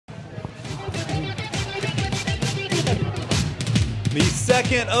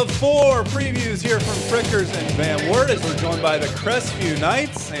second of 4 previews here from Frickers and Van Wert as we're joined by the Crestview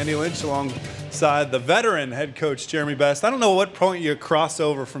Knights. Andy Lynch alongside the veteran head coach Jeremy Best. I don't know what point you cross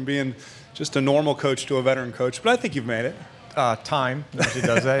over from being just a normal coach to a veteran coach, but I think you've made it. Time usually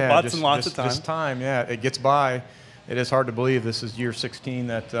does that. Yeah, lots and lots of time. Just time, yeah. It gets by. It is hard to believe this is year 16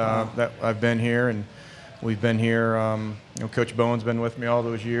 that that I've been here, and we've been here. Coach Bowen's been with me all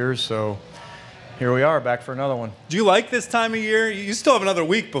those years, so here we are, back for another one. Do you like this time of year? You still have another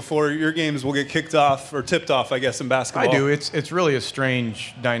week before your games will get kicked off or tipped off, I guess, in basketball. I do. It's really a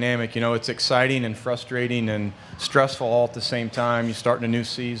strange dynamic. You know, it's exciting and frustrating and stressful all at the same time. You're starting a new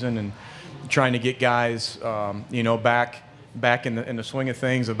season and trying to get guys, back in the swing of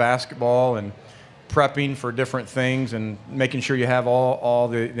things of basketball and prepping for different things and making sure you have all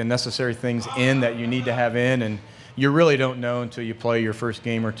the necessary things in that you need to have in, and you really don't know until you play your first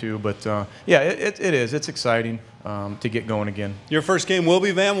game or two. But it is. It's exciting to get going again. Your first game will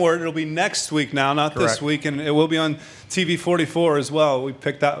be Van Wert. It'll be next week now, not Correct. This week, and it will be on TV 44 as well. We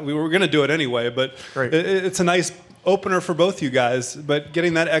picked that. We were going to do it anyway, but it's a nice opener for both you guys. But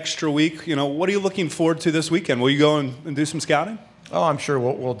getting that extra week, what are you looking forward to this weekend? Will you go and do some scouting? Oh, I'm sure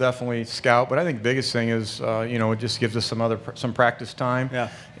we'll definitely scout, but I think the biggest thing is, it just gives us some practice time,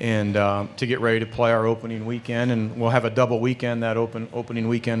 and to get ready to play our opening weekend, and we'll have a double weekend that opening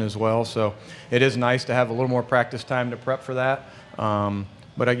weekend as well. So it is nice to have a little more practice time to prep for that.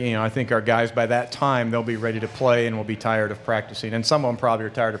 But I think our guys by that time they'll be ready to play and we'll be tired of practicing, and some of them probably are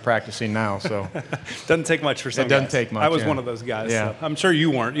tired of practicing now. So doesn't take much for some. It doesn't take much. I was one of those guys. Yeah, so I'm sure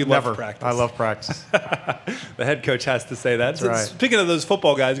you weren't. You Never. Loved practice. I love practice. The head coach has to say that. That's right. Speaking of those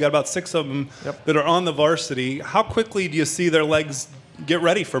football guys, you got about 6 of them that are on the varsity. How quickly do you see their legs get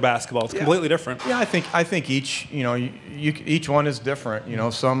ready for basketball? It's completely different. Yeah, I think each each one is different.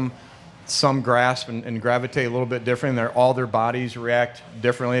 Some grasp and gravitate a little bit different. All their bodies react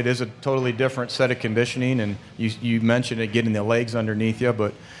differently. It is a totally different set of conditioning, and you mentioned it, getting the legs underneath you,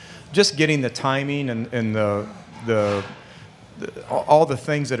 but just getting the timing and all the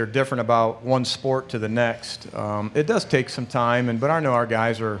things that are different about one sport to the next. It does take some time, but I know our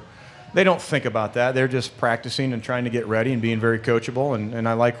guys they don't think about that. They're just practicing and trying to get ready and being very coachable, and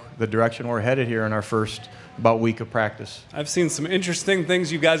I like the direction we're headed here in our first about week of practice. I've seen some interesting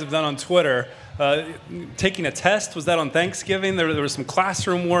things you guys have done on Twitter. Taking a test, was that on Thanksgiving? There was some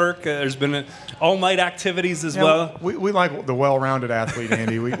classroom work. There's been all-night activities as well. We like the well-rounded athlete,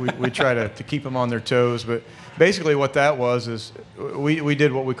 Andy. we try to keep them on their toes. But basically what that was is we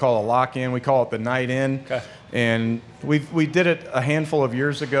did what we call a lock-in. We call it the night in. Okay. And we did it a handful of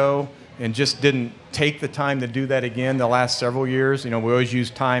years ago and just didn't take the time to do that again the last several years. We always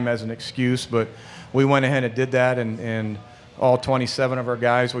use time as an excuse, but we went ahead and did that, and all 27 of our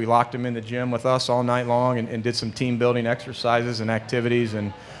guys, we locked them in the gym with us all night long and did some team-building exercises and activities,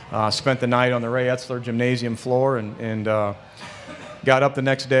 and spent the night on the Ray Etzler gymnasium floor, and got up the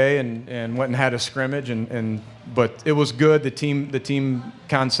next day and went and had a scrimmage, but it was good. The team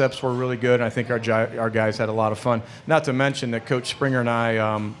concepts were really good, and I think our guys had a lot of fun. Not to mention that Coach Springer and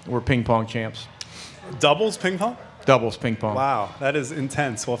I were ping pong champs. Doubles ping pong? Doubles ping pong. Wow, that is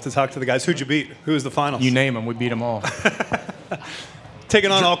intense. We'll have to talk to the guys. Who'd you beat? Who was the finals? You name them, we beat them all. Taking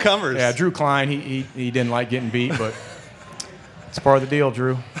on all comers. Yeah, Drew Klein, he didn't like getting beat, but it's part of the deal,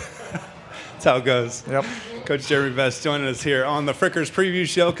 Drew. That's how it goes. Yep. Coach Jeremy Best joining us here on the Frickers Preview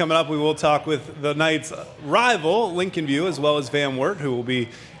Show. Coming up, we will talk with the Knights' rival, Lincoln View, as well as Van Wert, who will be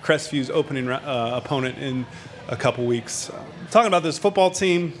Crestview's opening opponent in a couple weeks. Talking about this football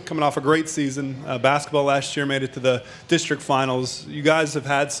team coming off a great season. Basketball last year made it to the district finals. You guys have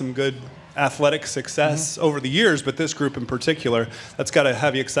had some good athletic success over the years, but this group in particular, that's got to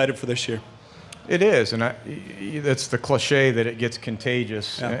have you excited for this year. It is, and that's the cliche that it gets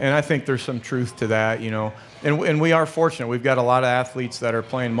contagious, and I think there's some truth to that, And we are fortunate. We've got a lot of athletes that are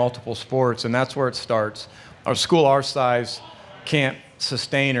playing multiple sports, and that's where it starts. Our school our size can't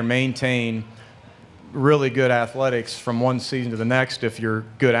sustain or maintain really good athletics from one season to the next if your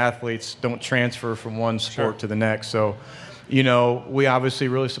good athletes don't transfer from one sport to the next. So, we obviously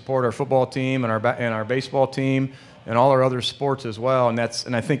really support our football team and our baseball team and all our other sports as well, and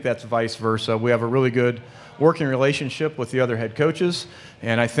I think that's vice versa. We have a really good working relationship with the other head coaches,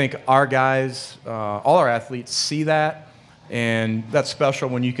 and I think our guys, all our athletes see that, and that's special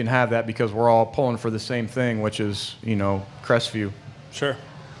when you can have that because we're all pulling for the same thing, which is, Crestview. Sure.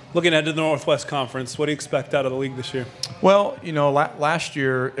 Looking ahead to the Northwest Conference, what do you expect out of the league this year? Well, last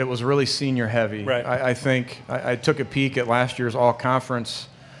year it was really senior heavy. Right. I think I took a peek at last year's all-conference,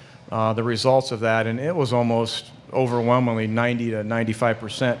 the results of that, and it was almost overwhelmingly 90 to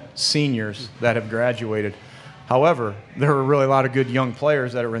 95% seniors that have graduated. However, there were really a lot of good young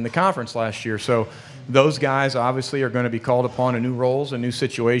players that were in the conference last year. So those guys obviously are going to be called upon in new roles and new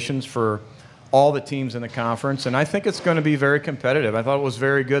situations for all the teams in the conference. And I think it's going to be very competitive. I thought it was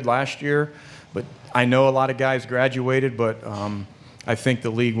very good last year, but I know a lot of guys graduated, but I think the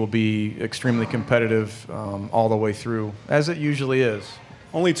league will be extremely competitive all the way through, as it usually is.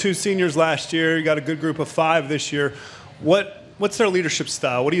 Only 2 seniors last year. You got a good group of 5 this year. What's their leadership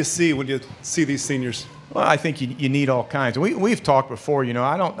style? What do you see when you see these seniors? Well, I think you need all kinds. We've talked before. You know,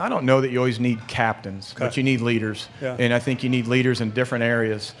 I don't know that you always need captains, but you need leaders. Yeah. And I think you need leaders in different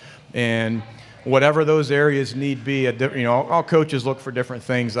areas. And whatever those areas need be, all coaches look for different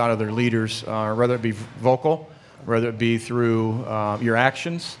things out of their leaders, whether it be vocal, whether it be through your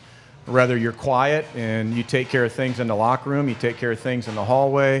actions, whether you're quiet and you take care of things in the locker room, you take care of things in the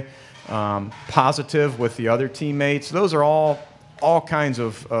hallway, positive with the other teammates. Those are all kinds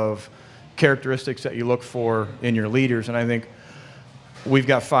of characteristics that you look for in your leaders. And I think we've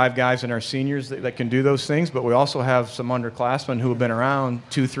got 5 guys in our seniors that can do those things, but we also have some underclassmen who have been around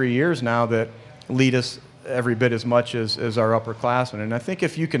 2-3 years now that lead us every bit as much as our upperclassmen. And I think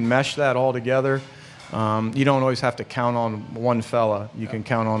if you can mesh that all together, you don't always have to count on one fella. You can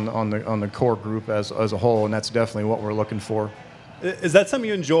count on the core group as a whole, and that's definitely what we're looking for. Is that something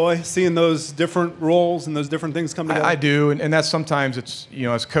you enjoy, seeing those different roles and those different things come together? I do, and that's sometimes it's,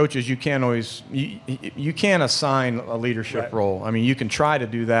 as coaches, you can't always, you can't assign a leadership role. I mean, you can try to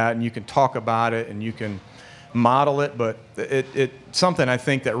do that, and you can talk about it, and you can model it, but it's something I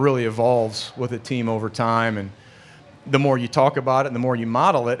think that really evolves with a team over time, and the more you talk about it and the more you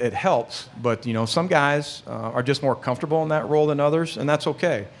model it, it helps. But, some guys are just more comfortable in that role than others, and that's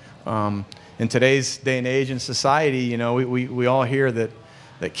okay. In today's day and age in society, we all hear that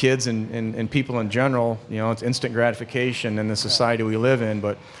kids and people in general, it's instant gratification in the society we live in.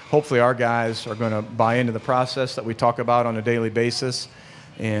 But hopefully our guys are going to buy into the process that we talk about on a daily basis.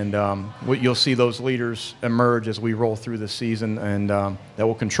 And you'll see those leaders emerge as we roll through the season, and that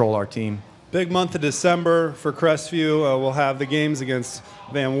will control our team. Big month of December for Crestview. We'll have the games against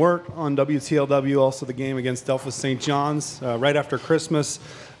Van Wert on WTLW, also the game against Delphos St. John's right after Christmas,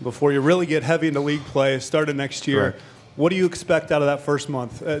 before you really get heavy into league play, started next year. Correct. What do you expect out of that first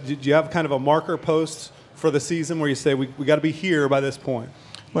month? Do you have kind of a marker post for the season where you say we got to be here by this point?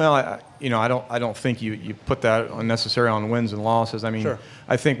 Well, I don't think you put that unnecessarily on wins and losses. I mean, sure.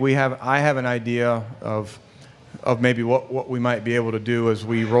 I think I have an idea of maybe what we might be able to do as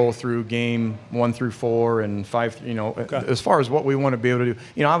we roll through game 1 through 4 and 5, as far as what we want to be able to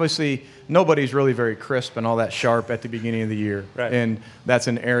do. Obviously nobody's really very crisp and all that sharp at the beginning of the year. Right. And that's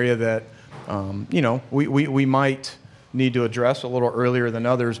an area that, we might need to address a little earlier than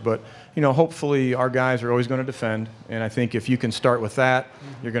others, but, hopefully our guys are always going to defend. And I think if you can start with that,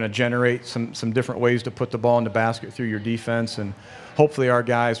 you're going to generate some different ways to put the ball in the basket through your defense. And hopefully our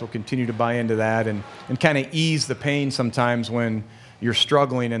guys will continue to buy into that and kind of ease the pain sometimes when you're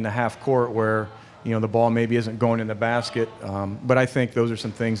struggling in the half court where, the ball maybe isn't going in the basket. But I think those are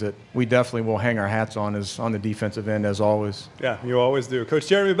some things that we definitely will hang our hats on the defensive end, as always. Yeah, you always do. Coach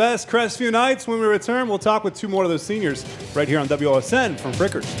Jeremy Best, Crestview Knights. When we return, we'll talk with 2 more of those seniors right here on WOSN from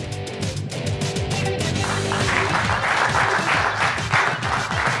Frickers.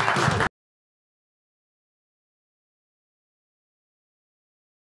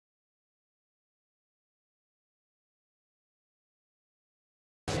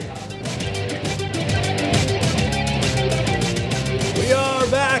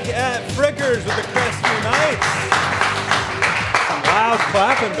 With the Crestview Knights. Some loud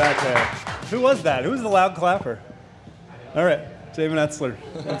clapping back there. Who was that? Who was the loud clapper? All right, Javen Etzler.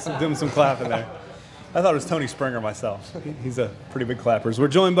 Let's do him some clapping there. I thought it was Tony Springer myself. He's a pretty big clapper. We're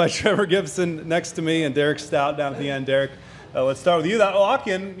joined by Trevor Gibson next to me and Derek Stout down at the end. Derek, let's start with you. That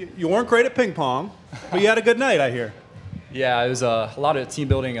lock-in, you weren't great at ping pong, but you had a good night, I hear. Yeah, it was a lot of team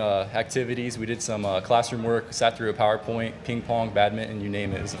building activities. We did some classroom work, sat through a PowerPoint, ping pong, badminton, you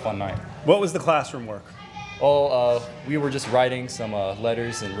name it. It was a fun night. What was the classroom work? Well, we were just writing some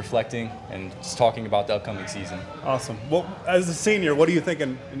letters and reflecting and just talking about the upcoming season. Awesome. Well, as a senior, what are you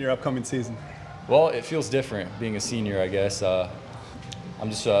thinking in your upcoming season? Well, it feels different being a senior, I guess. I'm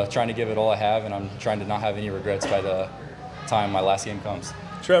just trying to give it all I have, and I'm trying to not have any regrets by the time my last game comes.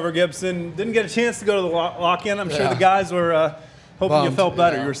 Trevor Gibson didn't get a chance to go to the lock-in. I'm sure the guys were hoping you felt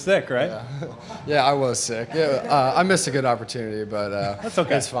better. You were sick, right? Yeah, I was sick. Yeah, I missed a good opportunity, but that's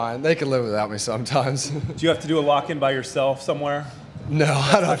okay. It's fine. They can live without me sometimes. Do you have to do a lock-in by yourself somewhere? No,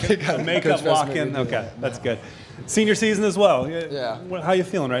 I don't think I Makeup lock-in? Okay, that's good. Senior season as well. Yeah. How you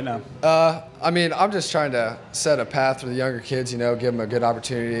feeling right now? I mean, I'm just trying to set a path for the younger kids, you know, give them a good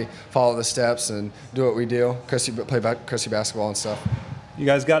opportunity, follow the steps, and do what we do, play Crestview basketball and stuff. You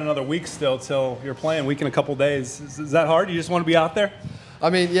guys got another week still till you're playing, week in a couple days. Is that hard? You just want to be out there? I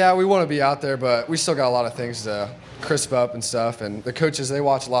mean, yeah, we want to be out there, but we still got a lot of things to crisp up and stuff. And the coaches, they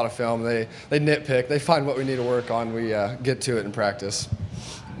watch a lot of film. They nitpick. They find what we need to work on. We get to it in practice.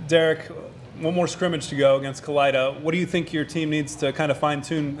 Derek, one more scrimmage to go against Kalida. What do you think your team needs to kind of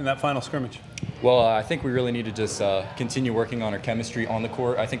fine-tune in that final scrimmage? Well, I think we really need to just continue working on our chemistry on the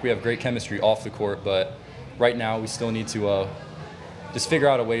court. I think we have great chemistry off the court, but right now we still need to just figure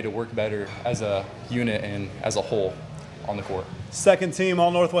out a way to work better as a unit and as a whole on the court. Second team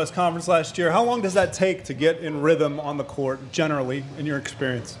All-Northwest Conference last year. How long does that take to get in rhythm on the court, generally, in your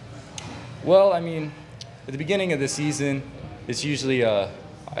experience? Well, I mean, at the beginning of the season, it's usually I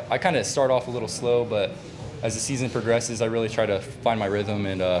kind of start off a little slow, but as the season progresses, I really try to find my rhythm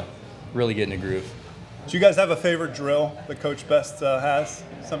and really get in a groove. Do you guys have a favorite drill that Coach Best has?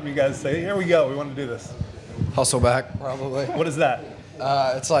 Something you guys say, here we go, we want to do this. Hustle back, probably. What is that?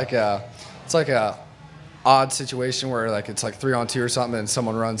 It's like a odd situation where it's like 3-on-2 or something, and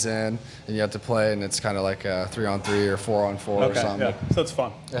someone runs in and you have to play, and it's kind of like a 3-on-3 or 4-on-4 or something. Yeah. So it's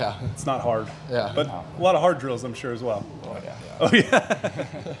fun. Yeah. It's not hard. Yeah. But a lot of hard drills, I'm sure, as well. Oh, yeah. Oh, yeah.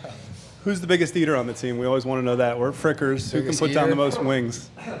 Who's the biggest eater on the team? We always want to know that. We're Frickers. Who can put down the most wings?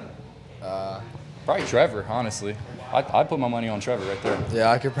 Probably Trevor, honestly. I'd put my money on Trevor right there. Yeah,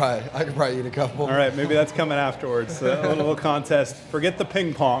 I could probably eat a couple. All right, maybe that's coming afterwards. A little contest. Forget the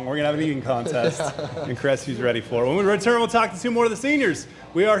ping pong. We're going to have an eating contest. And Crestview's ready for it. When we return, we'll talk to two more of the seniors.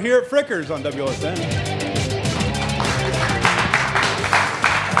 We are here at Frickers on WOSN.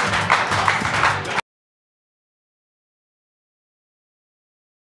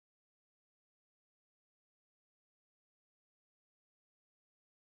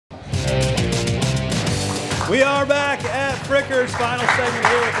 We are back at Frickers, final segment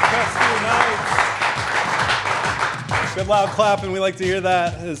here with the Crestview Knights. Good loud clapping, we like to hear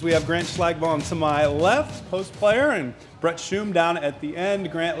that, as we have Grant Schlagbaum to my left, post player, and Brett Schumm down at the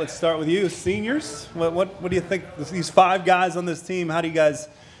end. Grant, let's start with you. Seniors, what do you think, these 5 guys on this team, how do you guys,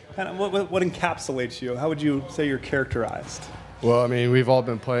 what encapsulates you? How would you say you're characterized? Well, I mean, we've all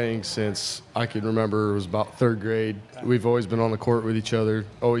been playing since I can remember. It was about 3rd grade. We've always been on the court with each other,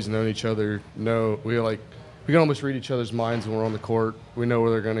 always known each other. We can almost read each other's minds when we're on the court. We know where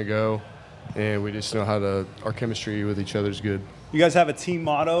they're going to go, and we just know our chemistry with each other is good. You guys have a team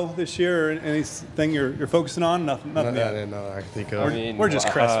motto this year, or anything you're focusing on? Nothing yet. No, I can think of. We're just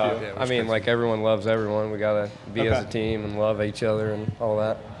Crestview. Like everyone loves everyone. We got to be as a team and love each other and all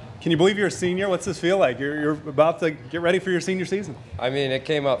that. Can you believe you're a senior? What's this feel like? You're about to get ready for your senior season. I mean, it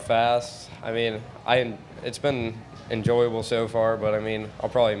came up fast. I mean, it's been enjoyable so far, but I mean, I'll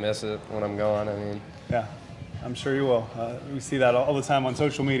probably miss it when I'm gone. I mean. Yeah. I'm sure you will. We see that all the time on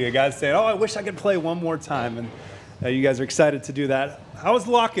social media. Guys saying, oh, I wish I could play one more time. And you guys are excited to do that. How was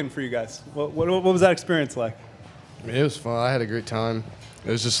lock-in for you guys? What was that experience like? I mean, it was fun. I had a great time.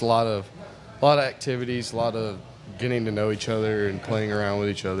 It was just a lot of activities, a lot of getting to know each other and playing around with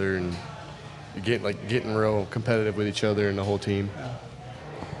each other and getting real competitive with each other and the whole team.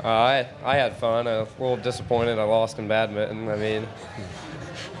 I had fun. I was a little disappointed I lost in badminton.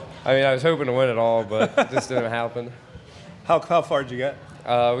 I was hoping to win it all, but it just didn't happen. How far did you get?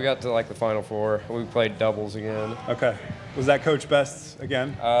 We got to the Final Four. We played doubles again. Okay. Was that Coach Best's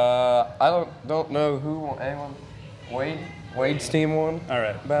again? I don't know who won. Wade's team won. All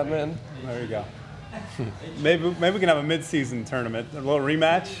right. Badminton. There you go. Maybe we can have a mid-season tournament, a little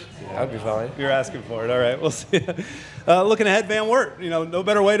rematch. That'd be fine. You're asking for it. All right, we'll see. Looking ahead, Van Wert. No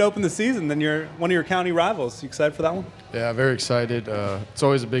better way to open the season than one of your county rivals. You excited for that one? Yeah, very excited. It's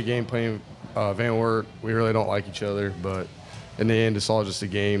always a big game playing Van Wert. We really don't like each other, but in the end, it's all just a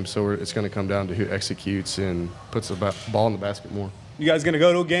game. So it's going to come down to who executes and puts the ball in the basket more. You guys going to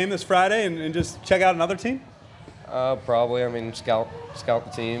go to a game this Friday and just check out another team? Probably. Scout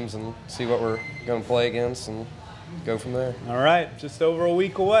the teams and see what we're going to play against and go from there. All right, just over a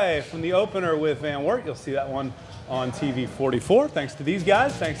week away from the opener with Van Wert. You'll see that one on TV 44. Thanks to these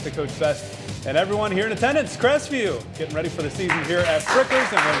guys, thanks to Coach Best and everyone here in attendance. Crestview getting ready for the season here at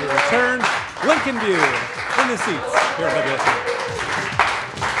Frickers, and when we return, Lincoln View in the seats here at WSN.